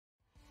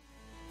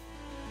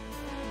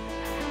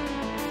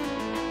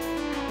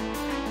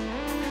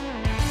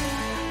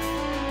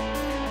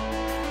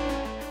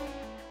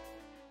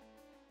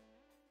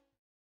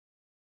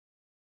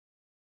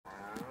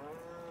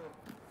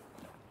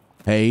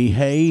Hey,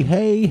 hey,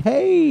 hey,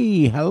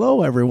 hey!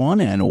 Hello, everyone,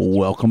 and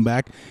welcome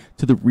back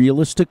to the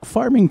Realistic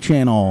Farming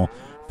Channel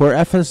for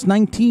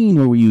Fs19,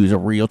 where we use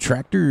real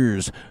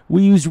tractors,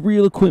 we use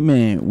real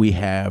equipment, we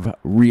have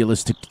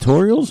realistic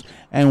tutorials,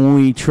 and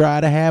we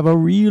try to have a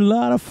real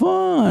lot of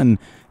fun.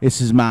 This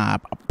is my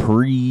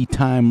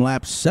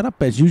pre-time-lapse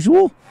setup, as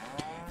usual.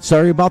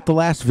 Sorry about the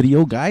last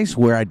video, guys,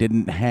 where I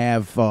didn't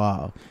have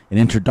an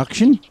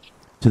introduction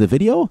to the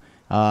video.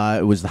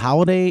 It was the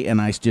holiday, and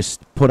I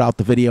just put out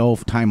the video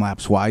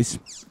time-lapse-wise.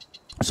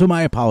 So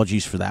my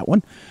apologies for that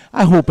one.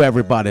 I hope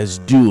everybody's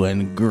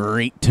doing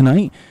great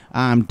tonight.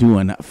 I'm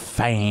doing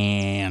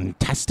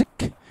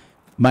fantastic.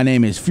 My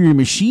name is Fury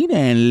Machine,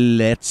 and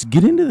let's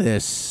get into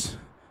this.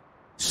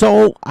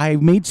 So I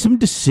made some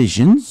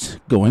decisions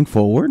going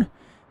forward.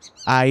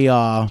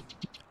 I'm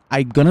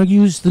gonna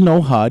use the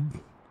no HUD,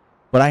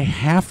 but I'm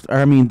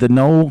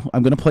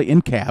gonna play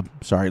in cab.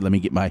 Sorry, let me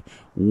get my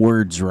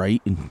words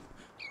right and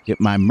get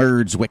my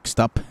merds mixed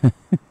up.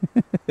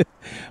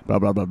 Blah,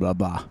 blah, blah, blah,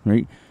 blah,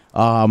 right?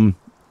 I'm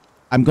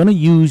going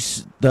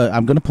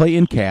to play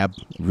in cab,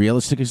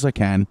 realistic as I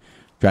can.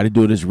 Try to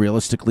do it as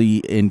realistically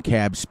in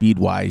cab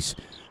speed-wise.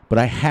 But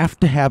I have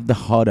to have the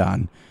HUD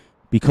on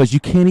because you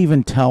can't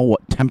even tell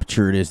what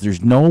temperature it is.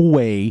 There's no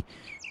way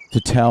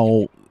to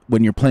tell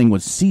when you're playing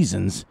with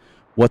seasons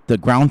what the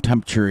ground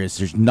temperature is.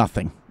 There's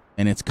nothing.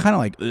 And it's kind of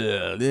like,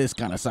 ugh, this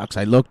kind of sucks.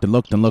 I looked and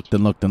looked and looked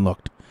and looked and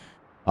looked.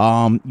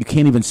 You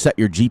can't even set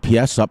your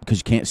GPS up because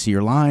you can't see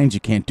your lines. You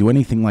can't do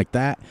anything like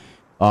that.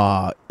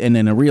 And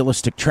in a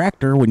realistic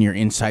tractor, when you're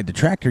inside the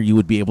tractor, you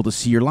would be able to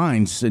see your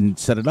lines and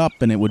set it up,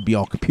 and it would be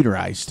all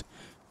computerized.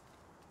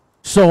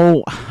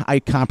 So I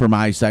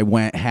compromised. I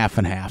went half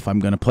and half. I'm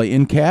going to play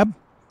in cab,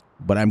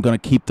 but I'm going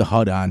to keep the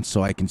HUD on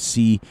so I can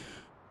see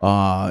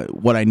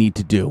what I need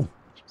to do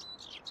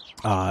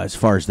as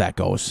far as that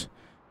goes.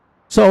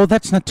 So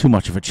that's not too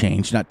much of a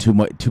change, not too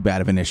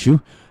bad of an issue.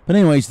 But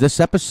anyways,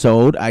 this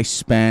episode I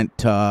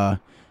spent,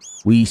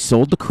 we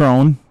sold the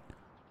Krone,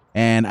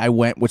 and I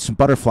went with some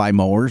butterfly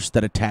mowers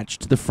that attach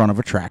to the front of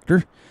a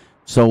tractor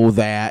so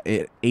that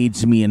it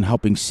aids me in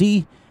helping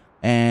see,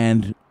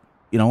 and,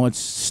 you know, it's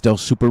still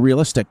super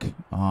realistic.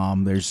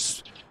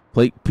 There's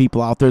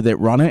people out there that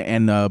run it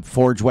and a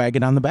forage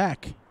wagon on the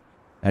back.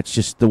 That's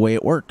just the way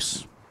it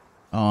works.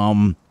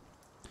 Other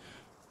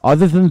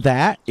than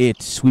that,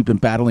 we've been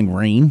battling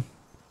rain.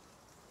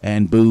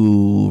 And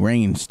boo,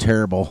 rain's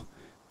terrible.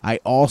 I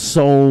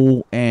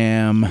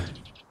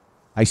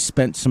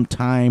spent some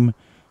time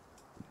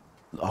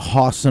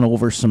hossing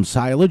over some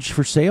silage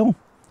for sale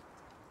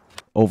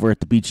over at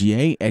the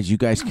BGA. As you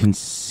guys can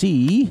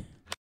see,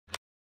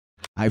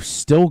 I've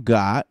still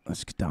got,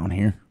 let's get down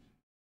here.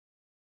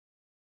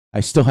 I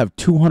still have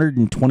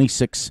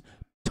 226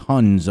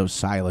 tons of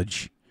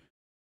silage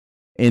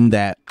in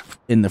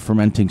the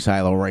fermenting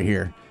silo right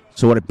here.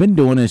 So what I've been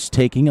doing is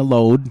taking a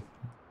load,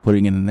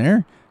 putting it in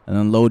there, and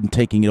then loading,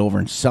 taking it over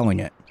and selling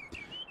it.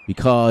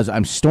 Because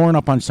I'm storing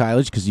up on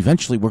silage, because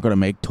eventually we're going to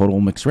make total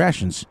mixed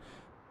rations.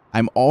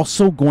 I'm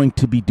also going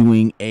to be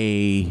doing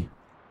a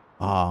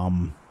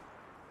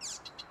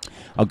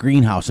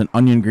greenhouse, an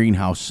onion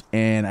greenhouse,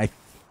 and I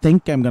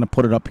think I'm going to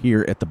put it up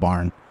here at the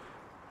barn.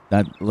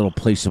 That little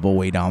placeable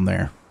way down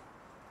there.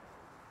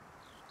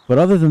 But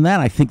other than that,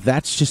 I think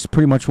that's just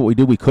pretty much what we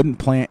do. We couldn't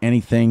plant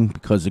anything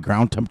because the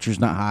ground temperature's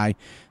not high.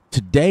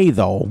 Today,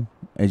 though,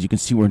 as you can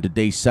see, we're into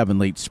day 7,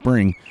 late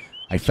spring.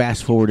 I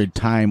fast-forwarded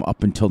time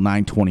up until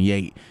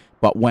 9:28.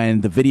 But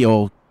when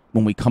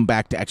we come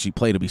back to actually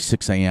play, it'll be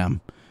 6 a.m.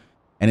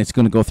 And it's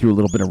going to go through a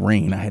little bit of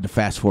rain. I had to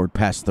fast-forward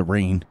past the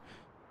rain.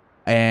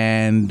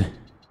 And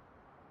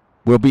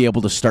we'll be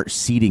able to start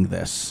seeding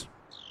this.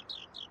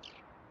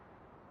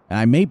 And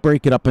I may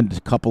break it up into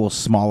a couple of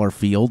smaller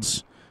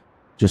fields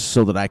just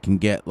so that I can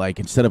get, like,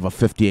 instead of a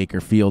 50-acre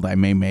field, I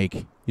may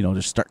make,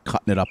 just start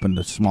cutting it up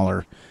into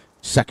smaller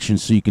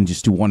sections so you can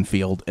just do one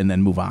field and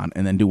then move on,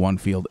 and then do one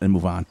field and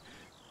move on.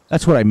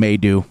 That's what I may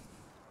do.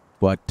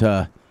 But,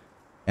 and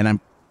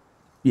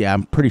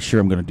I'm pretty sure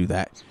I'm going to do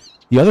that.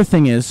 The other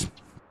thing is,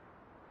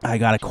 I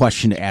got a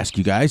question to ask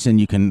you guys,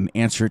 and you can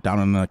answer it down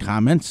in the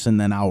comments, and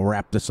then I'll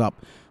wrap this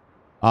up.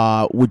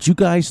 Would you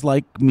guys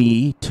like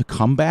me to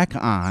come back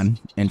on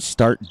and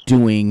start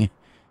doing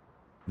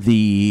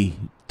the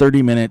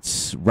 30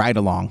 minutes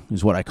ride-along,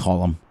 is what I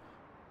call them?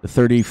 The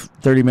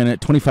 25-30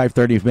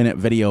 minute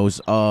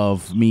videos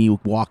of me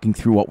walking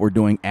through what we're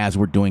doing as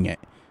we're doing it.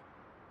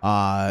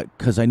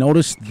 Because I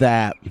noticed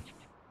that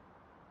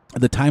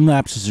the time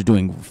lapses are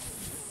doing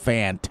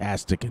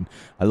fantastic, and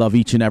I love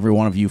each and every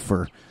one of you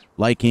for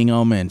liking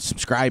them and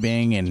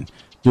subscribing and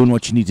doing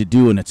what you need to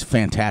do, and it's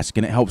fantastic,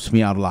 and it helps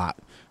me out a lot.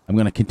 I'm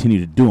going to continue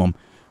to do them.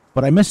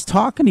 But I miss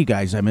talking to you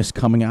guys. I miss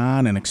coming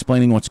on and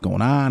explaining what's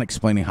going on,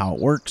 explaining how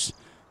it works.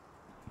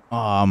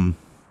 But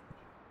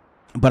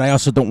I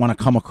also don't want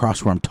to come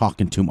across where I'm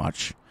talking too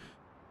much.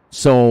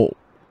 So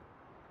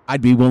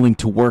I'd be willing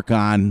to work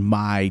on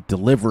my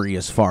delivery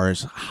as far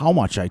as how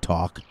much I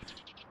talk,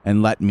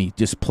 and let me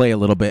just play a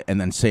little bit and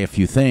then say a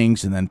few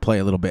things, and then play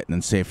a little bit and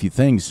then say a few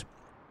things.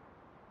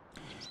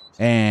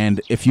 And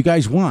if you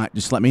guys want,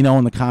 just let me know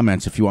in the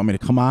comments if you want me to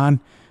come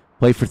on,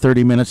 play for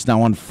 30 minutes.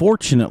 Now,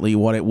 unfortunately,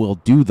 what it will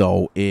do,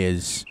 though,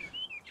 is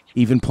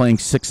even playing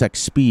 6x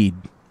speed,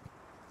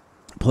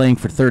 playing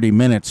for 30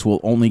 minutes will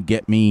only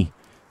get me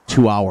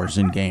 2 hours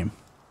in game.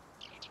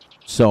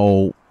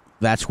 So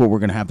that's where we're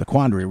going to have the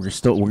quandary. We're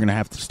going to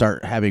have to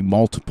start having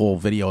multiple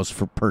videos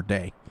per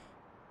day.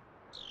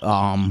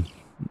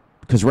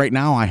 Because right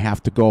now I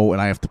have to go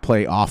and I have to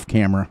play off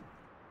camera.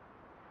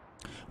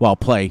 Well,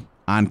 play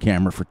on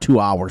camera for 2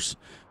 hours.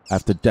 I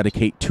have to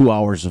dedicate 2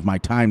 hours of my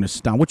time to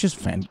stun, which is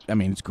I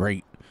mean, it's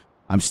great.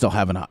 I'm still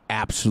having an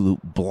absolute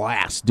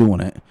blast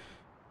doing it.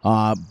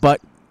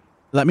 But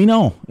let me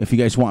know if you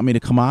guys want me to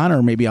come on,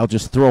 or maybe I'll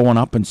just throw one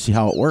up and see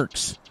how it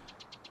works.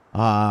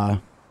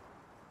 Other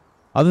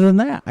than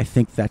that, I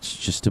think that's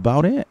just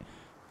about it.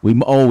 We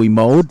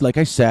mowed, like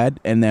I said,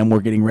 and then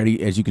we're getting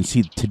ready. As you can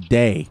see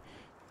today,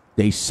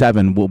 day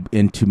 7,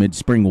 into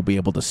mid-spring, we'll be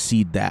able to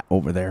seed that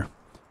over there.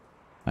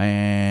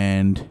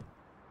 And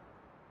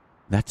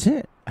that's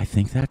it. I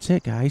think that's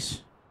it,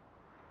 guys.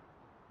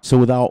 So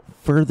without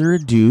further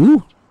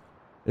ado,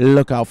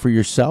 look out for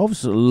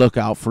yourselves, look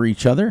out for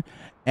each other,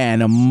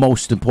 and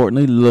most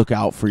importantly, look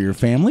out for your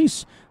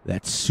families.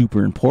 That's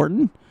super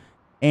important.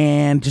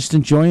 And just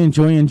enjoy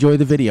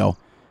the video.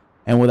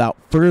 And without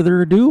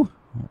further ado,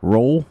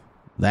 roll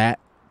that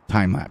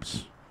time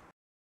lapse.